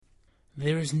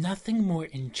There is nothing more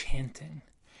enchanting,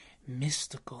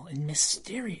 mystical, and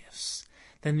mysterious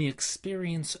than the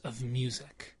experience of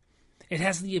music. It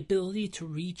has the ability to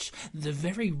reach the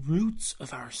very roots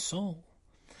of our soul.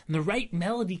 And the right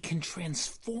melody can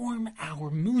transform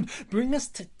our mood, bring us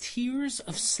to tears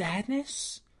of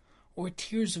sadness or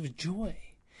tears of joy,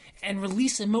 and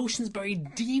release emotions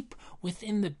buried deep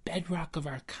within the bedrock of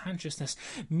our consciousness.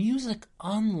 Music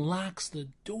unlocks the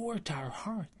door to our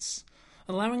hearts,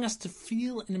 allowing us to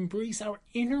feel and embrace our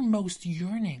innermost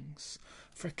yearnings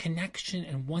for connection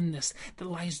and oneness that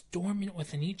lies dormant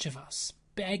within each of us,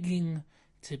 begging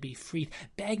to be freed,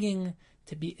 begging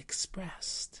to be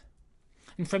expressed.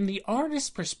 And from the artist's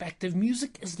perspective,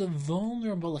 music is the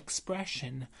vulnerable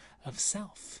expression of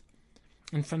self.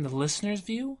 And from the listener's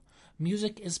view,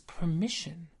 music is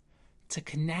permission to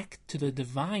connect to the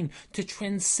divine, to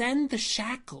transcend the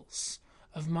shackles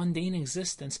of mundane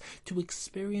existence, to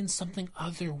experience something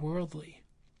otherworldly.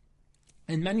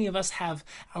 And many of us have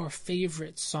our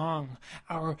favorite song,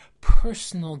 our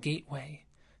personal gateway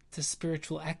to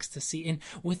spiritual ecstasy. And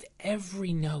with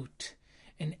every note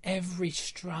and every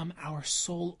strum, our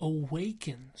soul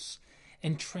awakens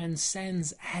and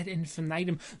transcends ad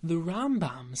infinitum. The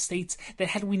Rambam states that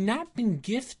had we not been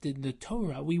gifted the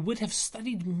Torah, we would have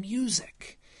studied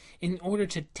music in order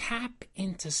to tap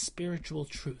into spiritual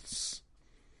truths.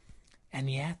 And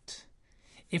yet,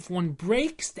 if one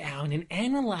breaks down and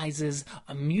analyzes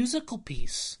a musical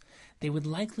piece, they would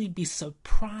likely be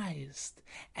surprised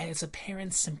at its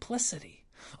apparent simplicity.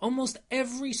 Almost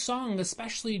every song,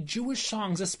 especially Jewish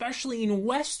songs, especially in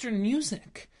Western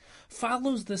music,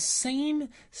 follows the same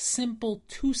simple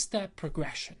two-step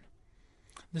progression.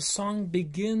 The song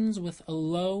begins with a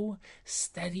low,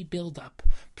 steady build-up,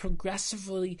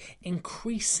 progressively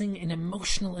increasing in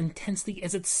emotional intensity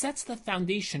as it sets the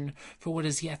foundation for what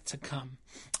is yet to come.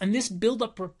 And this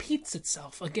build-up repeats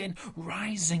itself, again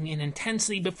rising in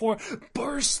intensity before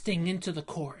bursting into the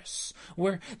chorus,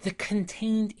 where the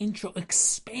contained intro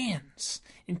expands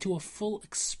into a full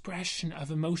expression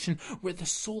of emotion, where the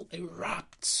soul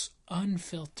erupts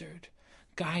unfiltered,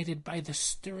 guided by the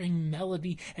stirring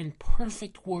melody and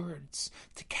perfect words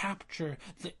to capture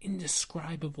the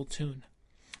indescribable tune.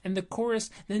 And the chorus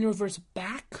then reverts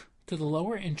back to the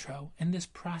lower intro, and this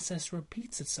process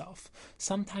repeats itself,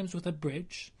 sometimes with a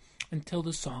bridge, until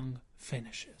the song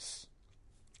finishes.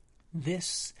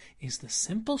 This is the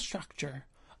simple structure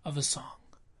of a song.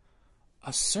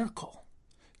 A circle,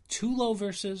 2 low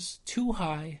verses, 2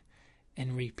 high,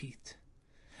 and repeat.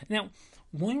 Now,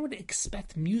 one would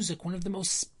expect music, one of the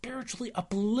most spiritually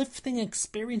uplifting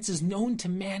experiences known to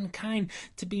mankind,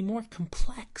 to be more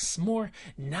complex, more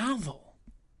novel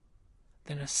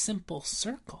than a simple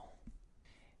circle.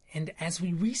 And as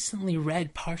we recently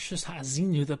read Parshas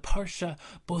Ha'azinu, the parsha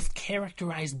both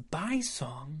characterized by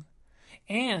song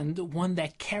and one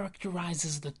that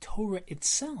characterizes the Torah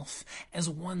itself as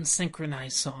one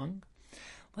synchronized song,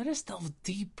 let us delve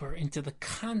deeper into the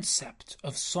concept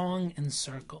of song and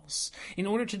circles in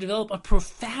order to develop a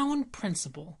profound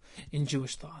principle in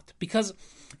Jewish thought. Because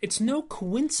it's no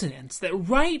coincidence that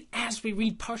right as we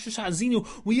read Parshas Ha'azinu,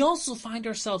 we also find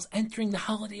ourselves entering the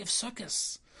holiday of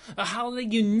Sukkot, a holiday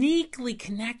uniquely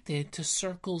connected to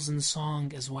circles and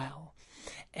song as well.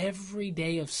 Every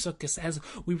day of Sukkot, as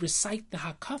we recite the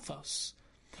Hakafos,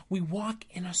 we walk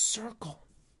in a circle.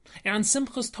 And on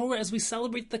Simchas Torah, as we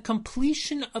celebrate the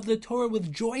completion of the Torah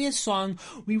with joyous song,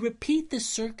 we repeat this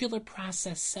circular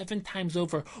process 7 times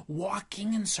over,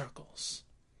 walking in circles.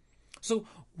 So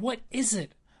what is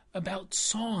it about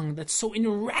song that so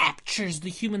enraptures the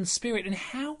human spirit, and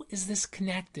how is this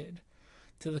connected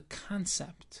to the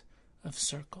concept of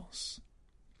circles?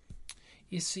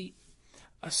 You see,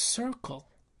 a circle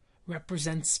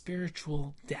represents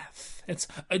spiritual death. It's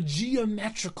a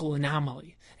geometrical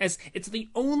anomaly, as it's the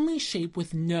only shape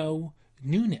with no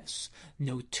newness,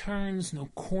 no turns, no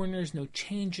corners, no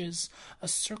changes. A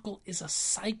circle is a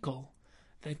cycle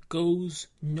that goes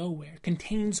nowhere,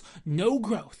 contains no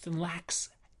growth, and lacks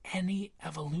any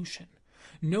evolution.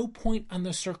 No point on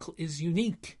the circle is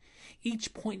unique.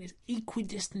 Each point is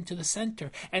equidistant to the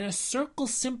center, and a circle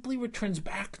simply returns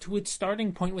back to its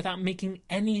starting point without making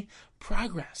any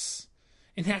progress.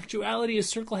 In actuality, a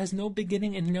circle has no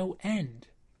beginning and no end.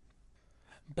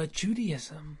 But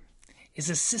Judaism is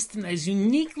a system that is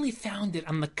uniquely founded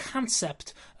on the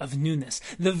concept of newness.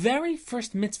 The very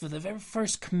first mitzvah, the very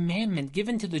first commandment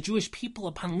given to the Jewish people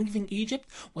upon leaving Egypt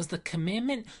was the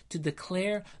commandment to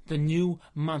declare the new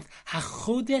month.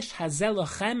 HaChodesh Hazeh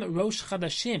Lochem Rosh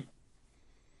Chadashim.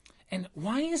 And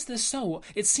why is this so?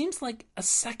 It seems like a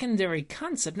secondary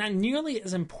concept, not nearly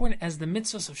as important as the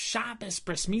mitzvahs of Shabbos,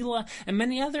 Bris Milah, and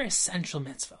many other essential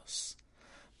mitzvahs.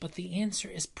 But the answer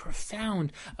is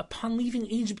profound. Upon leaving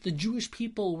Egypt, the Jewish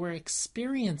people were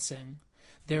experiencing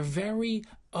their very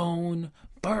own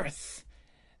birth,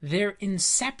 their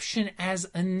inception as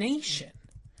a nation.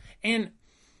 And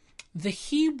the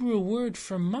Hebrew word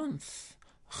for month,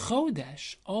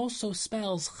 chodesh, also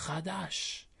spells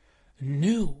chadash,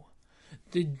 new.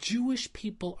 The Jewish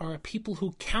people are a people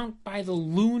who count by the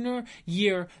lunar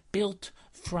year built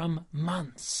from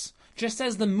months. Just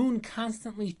as the moon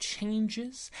constantly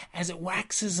changes as it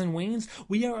waxes and wanes,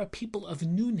 we are a people of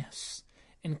newness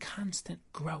and constant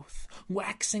growth,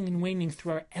 waxing and waning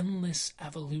through our endless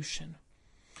evolution.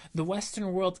 The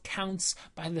Western world counts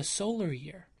by the solar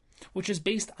year, which is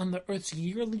based on the Earth's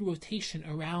yearly rotation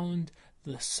around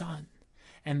the sun.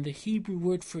 And the Hebrew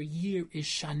word for year is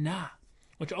shana,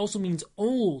 which also means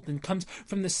old and comes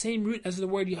from the same root as the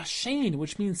word yashen,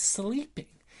 which means sleeping.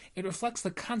 It reflects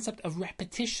the concept of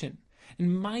repetition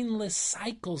and mindless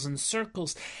cycles and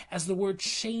circles, as the word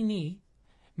sheni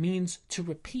means to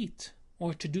repeat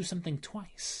or to do something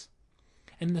twice.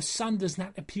 And the sun does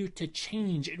not appear to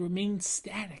change, it remains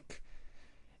static.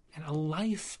 And a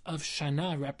life of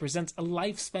Shana represents a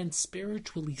life spent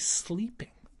spiritually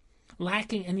sleeping,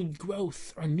 lacking any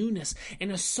growth or newness.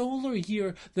 In a solar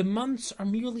year, the months are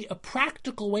merely a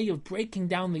practical way of breaking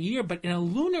down the year, but in a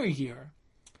lunar year,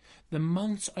 the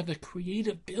months are the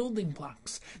creative building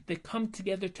blocks that come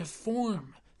together to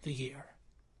form the year.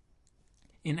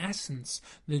 In essence,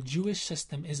 the Jewish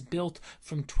system is built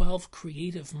from 12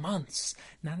 creative months,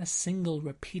 not a single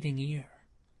repeating year.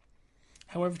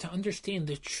 However, to understand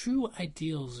the true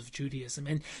ideals of Judaism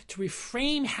and to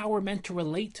reframe how we're meant to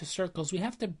relate to circles, we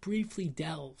have to briefly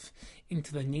delve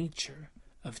into the nature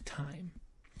of time.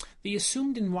 The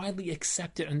assumed and widely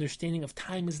accepted understanding of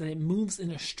time is that it moves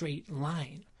in a straight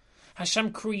line.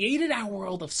 Hashem created our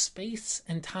world of space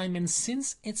and time, and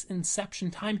since its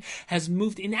inception, time has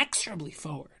moved inexorably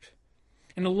forward.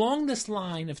 And along this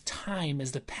line of time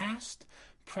is the past,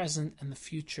 present, and the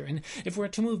future. And if we're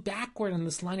to move backward on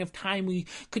this line of time, we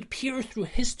could peer through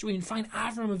history and find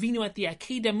Avram Avinu at the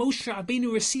Akedah, Moshe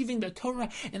Rabbeinu receiving the Torah,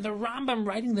 and the Rambam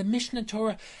writing the Mishnah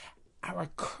Torah. Our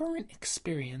current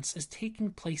experience is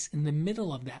taking place in the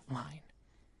middle of that line,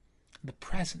 the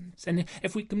present. And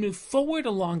if we can move forward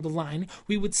along the line,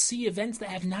 we would see events that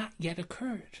have not yet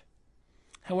occurred.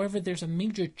 However, there's a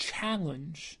major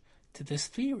challenge to this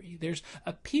theory. There's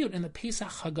a piyut in the Pesach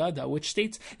Haggadah which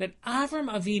states that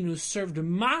Avram Avinu served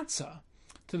matzah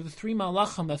to the three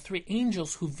malachim, the three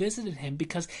angels who visited him,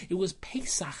 because it was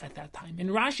Pesach at that time.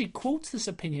 And Rashi quotes this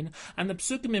opinion on the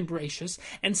Psukim in Bereshis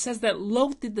and says that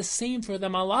Lot did the same for the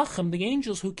malachim, the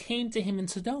angels who came to him in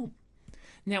Sodom.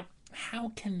 Now, how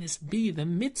can this be? The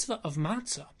mitzvah of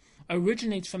matzah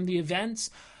originates from the events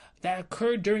that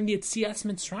occurred during the Yetzias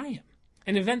Mitzrayim,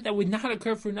 an event that would not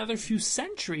occur for another few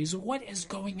centuries. What is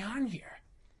going on here?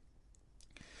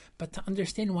 But to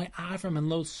understand why Avram and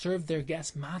Lot served their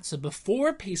guests matzah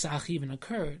before Pesach even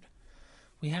occurred,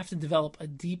 we have to develop a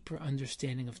deeper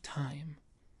understanding of time.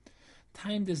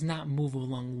 Time does not move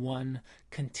along one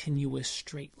continuous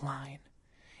straight line.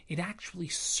 It actually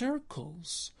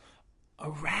circles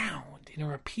around in a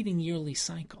repeating yearly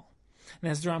cycle. And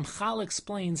as the Ramchal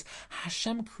explains,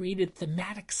 Hashem created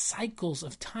thematic cycles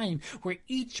of time where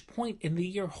each point in the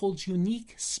year holds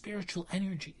unique spiritual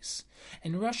energies.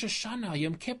 And Rosh Hashanah,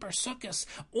 Yom Kippur, Sukkot,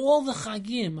 all the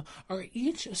Chagim are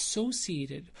each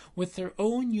associated with their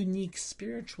own unique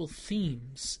spiritual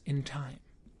themes in time.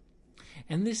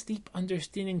 And this deep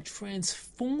understanding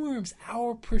transforms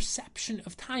our perception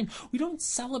of time. We don't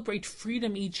celebrate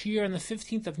freedom each year on the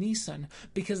 15th of Nisan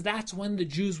because that's when the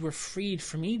Jews were freed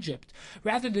from Egypt.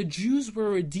 Rather, the Jews were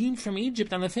redeemed from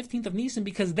Egypt on the 15th of Nisan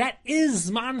because that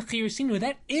is Zman Chirusinu.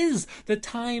 That is the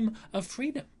time of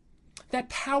freedom. That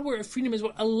power of freedom is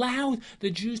what allowed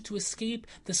the Jews to escape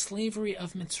the slavery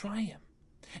of Mitzrayim.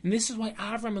 And this is why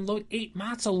Avram and Lot ate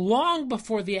matzah long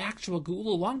before the actual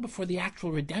Geula, long before the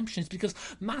actual redemption. It's because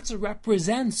matzah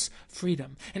represents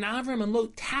freedom. And Avram and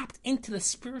Lot tapped into the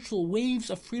spiritual waves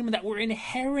of freedom that were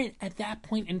inherent at that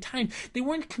point in time. They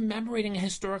weren't commemorating a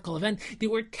historical event. They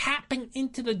were tapping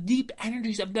into the deep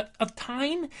energies of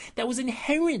time that was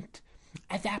inherent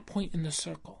at that point in the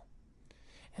circle.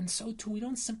 And so, too, we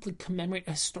don't simply commemorate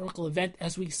a historical event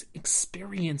as we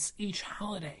experience each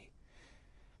holiday,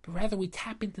 but rather we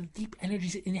tap into the deep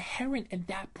energies inherent at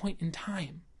that point in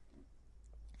time.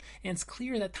 And it's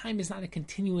clear that time is not a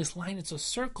continuous line, it's a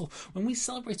circle. When we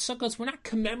celebrate Sukkot, we're not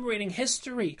commemorating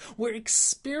history. We're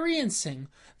experiencing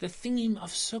the theme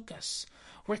of Sukkot.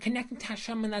 We're connecting to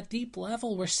Hashem on that deep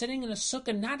level. We're sitting in a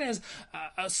sukkah not as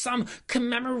some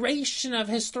commemoration of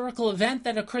a historical event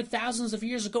that occurred thousands of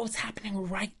years ago. It's happening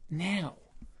right now.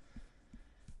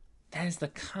 That is the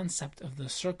concept of the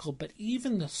circle, but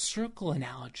even the circle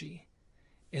analogy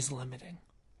is limiting.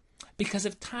 Because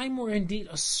if time were indeed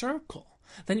a circle,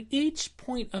 then each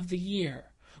point of the year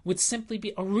would simply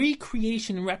be a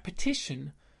recreation and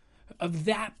repetition of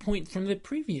that point from the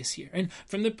previous year and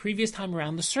from the previous time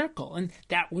around the circle, and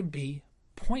that would be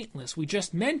pointless. We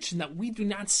just mentioned that we do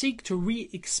not seek to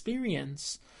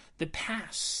re-experience the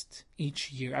past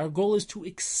each year. Our goal is to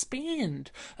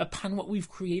expand upon what we've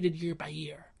created year by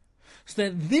year. So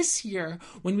that this year,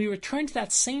 when we return to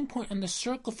that same point on the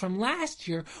circle from last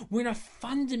year, we're in a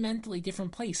fundamentally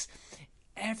different place.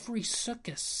 Every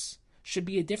Sukkot should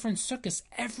be a different Sukkot.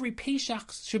 Every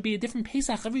Pesach should be a different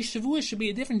Pesach. Every Shavuos should be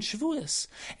a different Shavuos.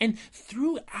 And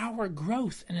through our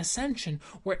growth and ascension,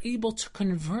 we're able to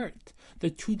convert the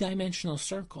two-dimensional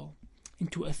circle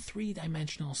into a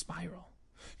three-dimensional spiral,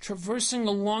 traversing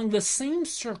along the same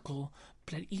circle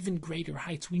but at even greater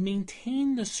heights. We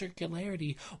maintain the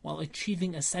circularity while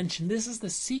achieving ascension. This is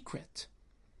the secret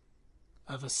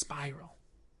of a spiral.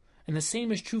 And the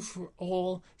same is true for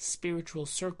all spiritual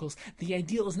circles. The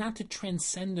ideal is not to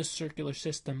transcend the circular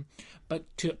system, but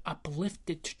to uplift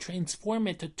it, to transform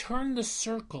it, to turn the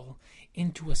circle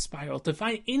into a spiral, to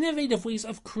find innovative ways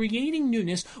of creating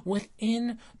newness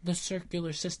within the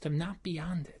circular system, not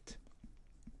beyond it.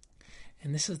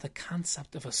 And this is the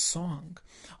concept of a song.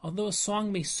 Although a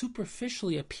song may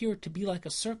superficially appear to be like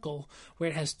a circle, where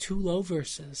it has two low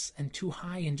verses and two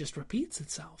high and just repeats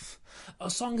itself, a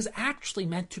song is actually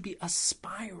meant to be a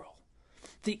spiral.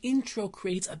 The intro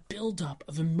creates a buildup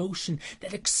of emotion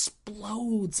that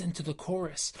explodes into the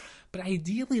chorus. But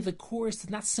ideally, the chorus does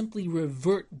not simply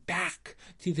revert back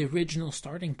to the original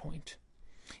starting point.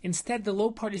 Instead, the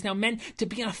low part is now meant to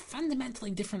be on a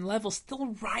fundamentally different level,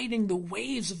 still riding the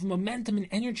waves of momentum and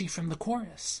energy from the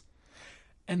chorus.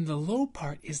 And the low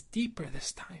part is deeper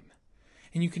this time,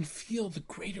 and you can feel the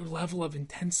greater level of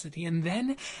intensity. And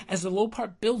then, as the low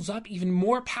part builds up even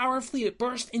more powerfully, it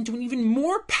bursts into an even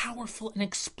more powerful and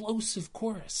explosive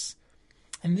chorus.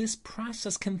 And this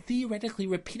process can theoretically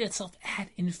repeat itself ad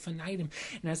infinitum.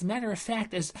 And as a matter of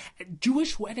fact, as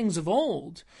Jewish weddings of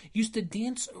old used to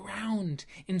dance around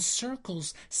in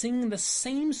circles, singing the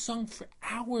same song for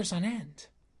hours on end.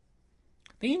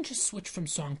 They didn't just switch from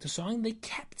song to song. They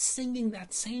kept singing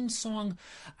that same song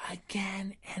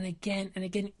again and again and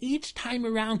again. Each time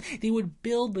around, they would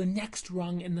build the next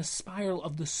rung in the spiral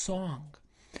of the song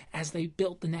as they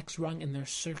built the next rung in their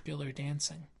circular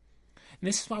dancing. And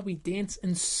this is why we dance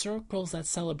in circles at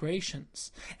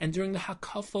celebrations, and during the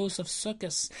Hakafos of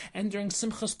Sukkot, and during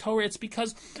Simchas Torah. It's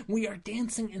because we are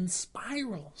dancing in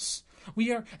spirals.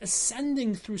 We are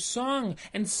ascending through song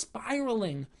and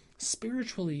spiraling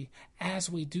spiritually as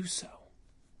we do so.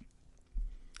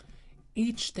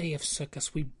 Each day of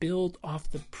Sukkot, we build off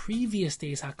the previous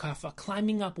day's Hakafa,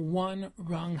 climbing up one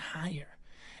rung higher.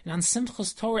 And on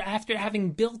Simchas Torah, after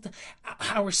having built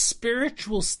our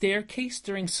spiritual staircase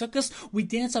during Sukkot, we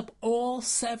dance up all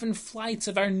 7 flights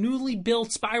of our newly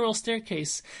built spiral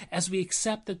staircase as we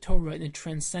accept the Torah in a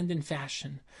transcendent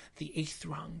fashion, the 8th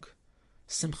rung,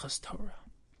 Simchas Torah.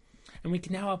 And we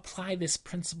can now apply this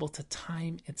principle to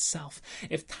time itself.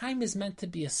 If time is meant to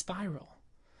be a spiral,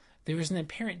 there is an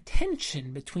apparent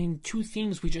tension between two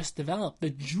themes we just developed.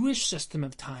 The Jewish system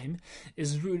of time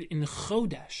is rooted in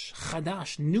Chodesh,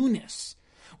 Chadash, newness,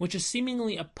 which is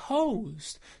seemingly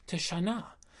opposed to Shana,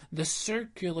 the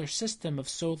circular system of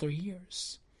solar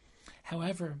years.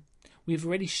 However, we've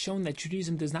already shown that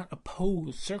Judaism does not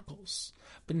oppose circles,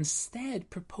 but instead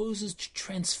proposes to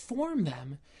transform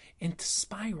them into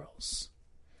spirals.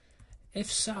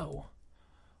 If so,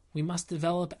 we must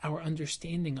develop our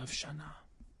understanding of Shana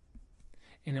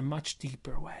in a much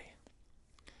deeper way.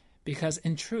 Because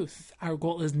in truth, our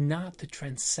goal is not to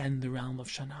transcend the realm of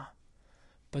Shana,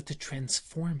 but to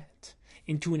transform it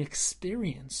into an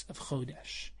experience of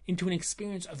Chodesh, into an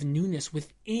experience of newness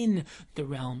within the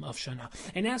realm of Shana.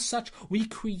 And as such, we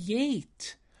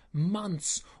create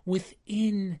months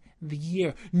within the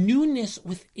year, newness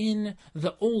within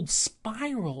the old,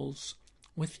 spirals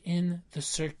within the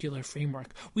circular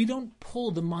framework. We don't pull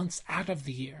the months out of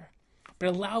the year, but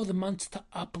allow the months to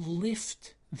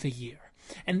uplift the year.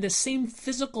 And the same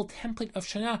physical template of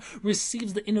Shana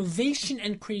receives the innovation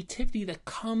and creativity that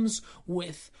comes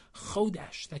with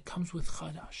Chodesh, that comes with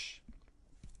Chadash.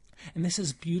 And this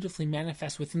is beautifully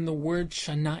manifest within the word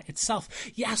Shana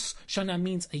itself. Yes, Shana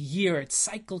means a year. It's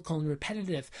cyclical and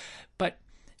repetitive. But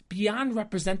Beyond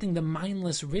representing the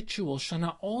mindless ritual,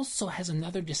 Shana also has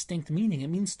another distinct meaning. It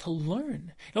means to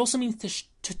learn. It also means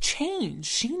to change,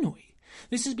 shinui.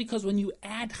 This is because when you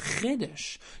add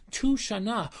Chiddush to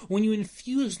Shana, when you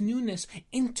infuse newness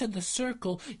into the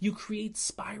circle, you create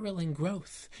spiraling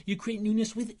growth. You create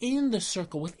newness within the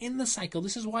circle, within the cycle.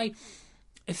 This is why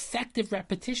effective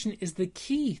repetition is the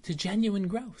key to genuine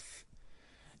growth.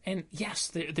 And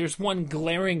yes, there's one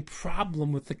glaring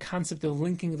problem with the concept of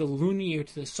linking the lunar year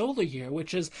to the solar year,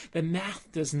 which is the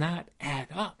math does not add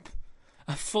up.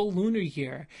 A full lunar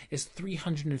year is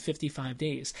 355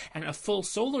 days, and a full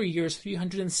solar year is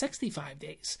 365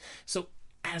 days. So,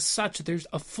 as such, there's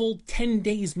a full 10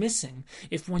 days missing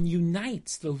if one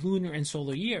unites the lunar and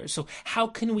solar years. So, how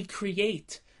can we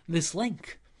create this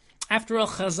link? After all,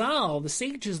 Chazal, the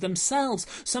sages themselves,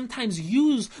 sometimes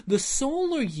use the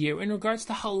solar year in regards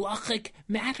to halachic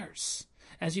matters,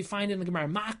 as you find in the Gemara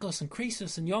Makos and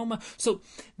Krisos and Yoma. So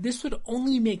this would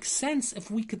only make sense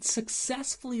if we could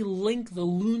successfully link the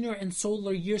lunar and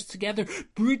solar years together,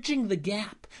 bridging the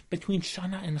gap between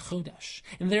Shana and Chodesh,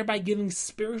 and thereby giving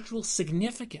spiritual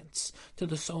significance to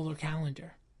the solar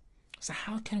calendar. So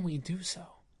how can we do so?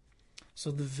 So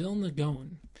the Vilna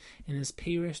Gaon, in his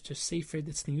Perush to Sefer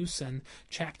Tzniusan,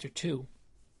 chapter 2,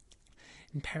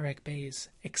 in Perek Beis,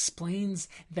 explains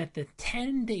that the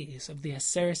 10 days of the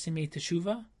Aseret Yemei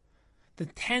Teshuvah, the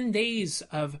 10 days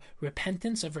of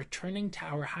repentance, of returning to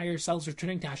our higher selves,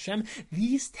 returning to Hashem,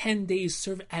 these 10 days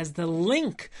serve as the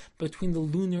link between the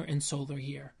lunar and solar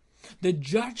year. The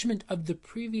judgment of the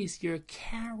previous year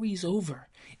carries over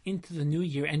into the new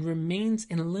year and remains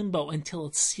in limbo until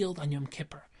it's sealed on Yom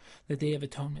Kippur, the Day of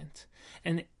Atonement.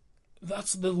 And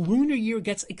thus the lunar year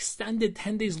gets extended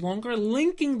 10 days longer,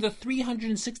 linking the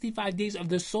 365 days of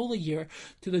the solar year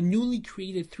to the newly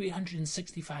created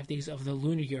 365 days of the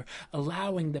lunar year,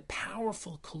 allowing the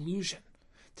powerful collusion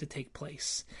to take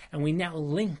place. And we now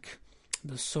link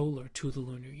the solar to the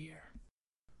lunar year.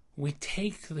 We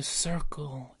take the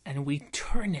circle and we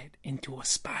turn it into a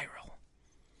spiral.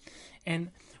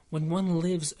 And when one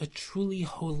lives a truly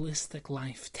holistic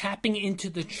life, tapping into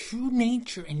the true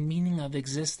nature and meaning of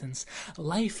existence,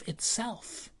 life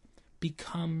itself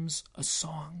becomes a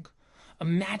song, a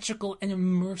magical and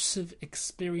immersive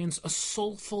experience, a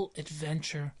soulful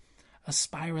adventure, a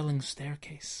spiraling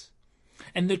staircase.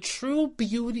 And the true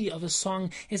beauty of a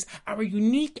song is our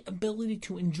unique ability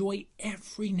to enjoy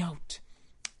every note,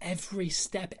 every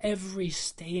step, every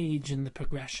stage in the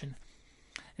progression.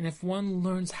 And if one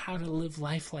learns how to live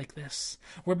life like this,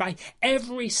 whereby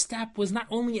every step was not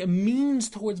only a means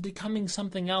towards becoming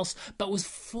something else, but was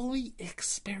fully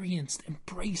experienced,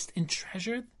 embraced, and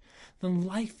treasured, then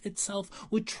life itself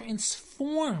would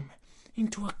transform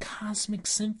into a cosmic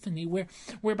symphony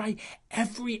whereby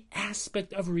every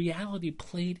aspect of reality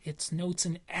played its notes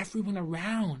and everyone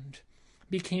around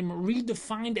became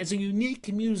redefined as a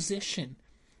unique musician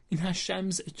in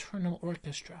Hashem's eternal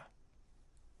orchestra.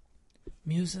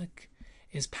 Music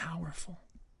is powerful,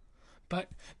 but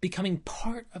becoming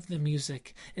part of the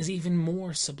music is even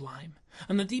more sublime.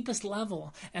 On the deepest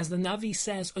level, as the Navi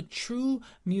says, a true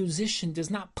musician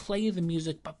does not play the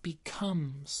music, but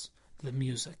becomes the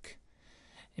music.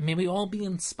 And may we all be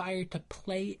inspired to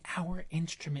play our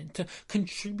instrument, to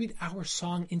contribute our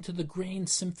song into the grand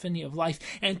symphony of life,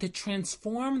 and to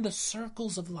transform the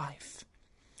circles of life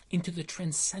into the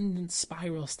transcendent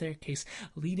spiral staircase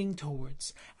leading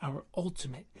towards our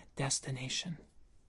ultimate destination.